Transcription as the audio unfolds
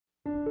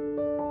My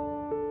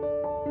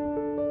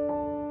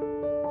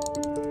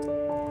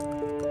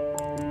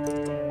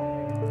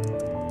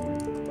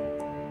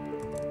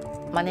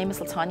name is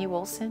LaTanya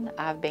Wilson.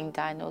 I've been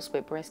diagnosed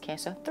with breast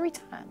cancer 3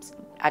 times.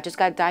 I just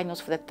got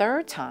diagnosed for the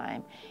 3rd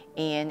time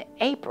in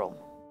April.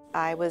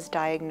 I was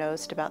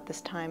diagnosed about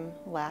this time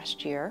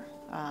last year,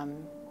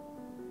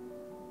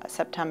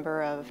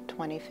 September of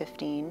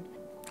 2015.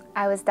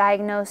 I was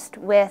diagnosed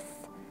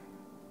with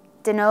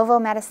de novo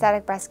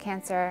metastatic breast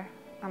cancer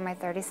on my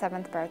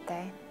 37th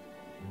birthday.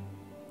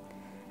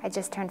 I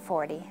just turned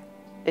 40.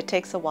 It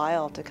takes a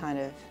while to kind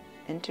of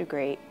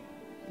integrate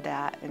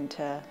that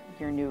into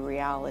your new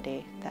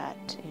reality,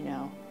 that, you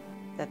know,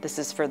 that this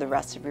is for the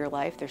rest of your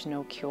life. There's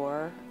no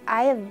cure.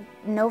 I have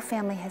no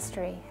family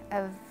history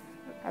of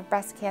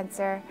breast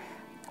cancer.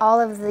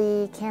 All of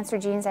the cancer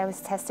genes I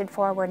was tested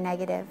for were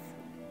negative.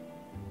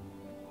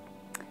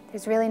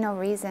 There's really no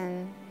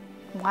reason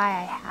why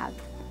I have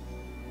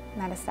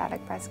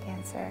metastatic breast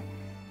cancer.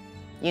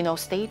 You know,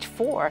 stage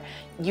 4,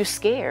 you're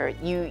scared.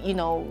 You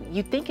know,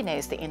 you're thinking that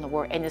it's the end of the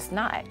world, and it's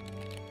not.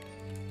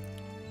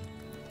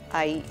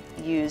 I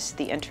used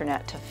the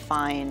internet to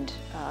find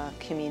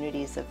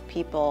communities of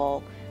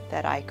people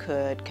that I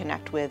could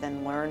connect with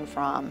and learn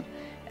from.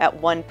 At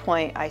one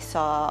point, I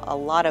saw a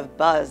lot of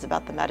buzz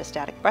about the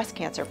Metastatic Breast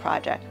Cancer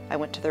Project. I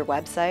went to their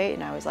website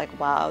and I was like,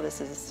 wow, this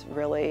is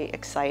really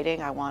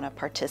exciting. I want to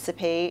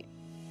participate.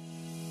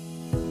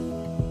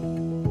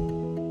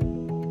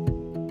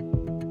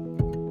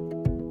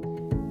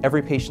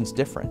 Every patient's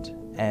different,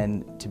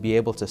 and to be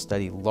able to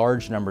study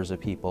large numbers of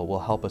people will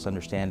help us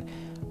understand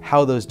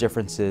how those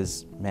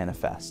differences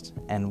manifest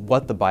and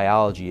what the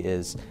biology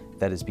is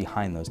that is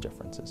behind those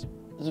differences.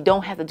 You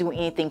don't have to do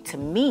anything to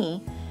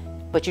me,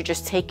 but you're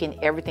just taking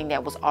everything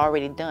that was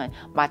already done,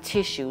 my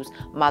tissues,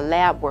 my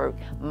lab work,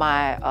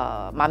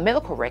 my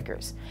medical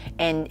records,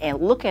 and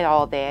look at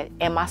all that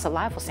and my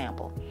saliva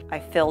sample. I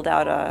filled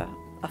out a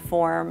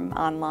form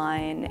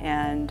online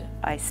and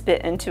I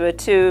spit into a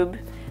tube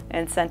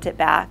and sent it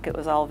back. It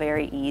was all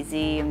very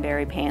easy and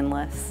very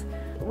painless.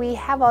 We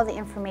have all the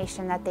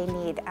information that they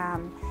need.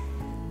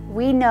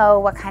 We know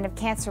what kind of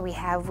cancer we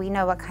have. We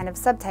know what kind of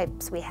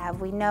subtypes we have.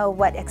 We know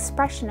what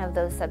expression of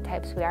those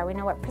subtypes we are. We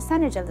know what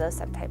percentage of those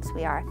subtypes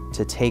we are.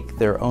 To take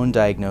their own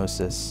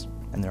diagnosis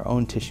and their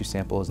own tissue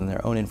samples and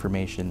their own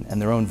information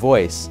and their own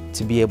voice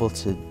to be able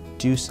to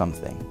do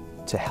something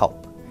to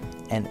help.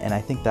 And I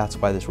think that's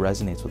why this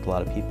resonates with a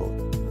lot of people.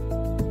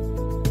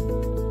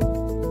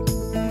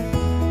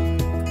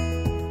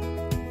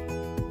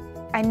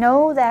 I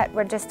know that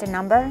we're just a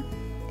number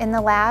in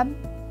the lab,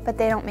 but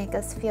they don't make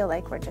us feel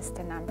like we're just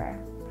a number.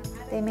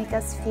 They make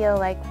us feel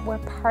like we're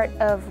part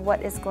of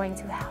what is going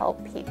to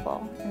help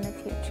people in the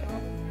future.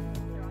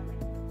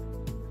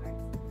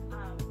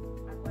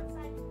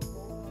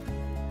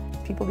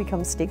 People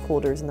become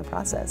stakeholders in the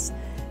process.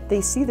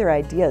 They see their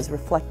ideas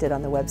reflected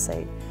on the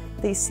website.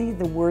 They see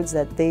the words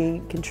that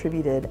they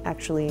contributed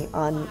actually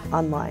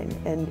online,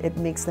 and it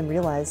makes them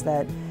realize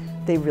that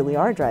they really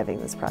are driving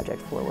this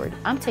project forward.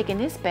 I'm taking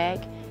this back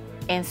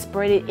and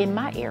spread it in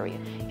my area,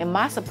 in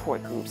my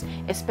support groups,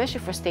 especially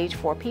for stage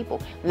 4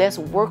 people. Let's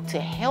work to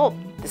help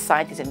the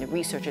scientists and the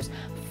researchers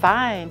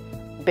find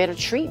better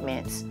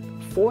treatments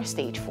for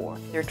stage 4.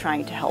 They're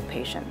trying to help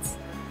patients.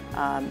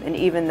 And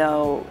even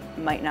though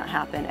it might not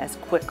happen as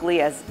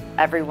quickly as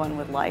everyone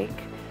would like,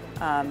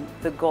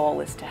 the goal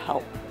is to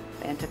help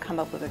and to come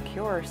up with a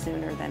cure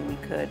sooner than we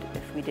could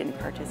if we didn't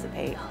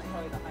participate.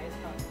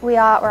 We're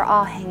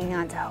all hanging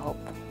on to hope.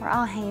 We're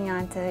all hanging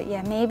on to,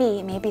 yeah,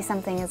 maybe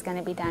something is going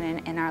to be done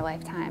in our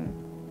lifetime.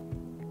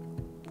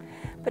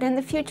 But in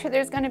the future,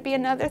 there's going to be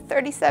another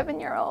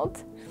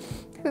 37-year-old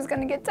who's going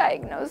to get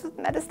diagnosed with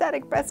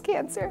metastatic breast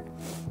cancer.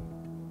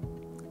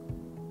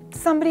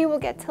 Somebody will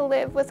get to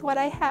live with what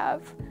I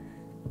have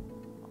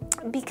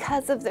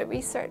because of the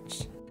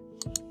research.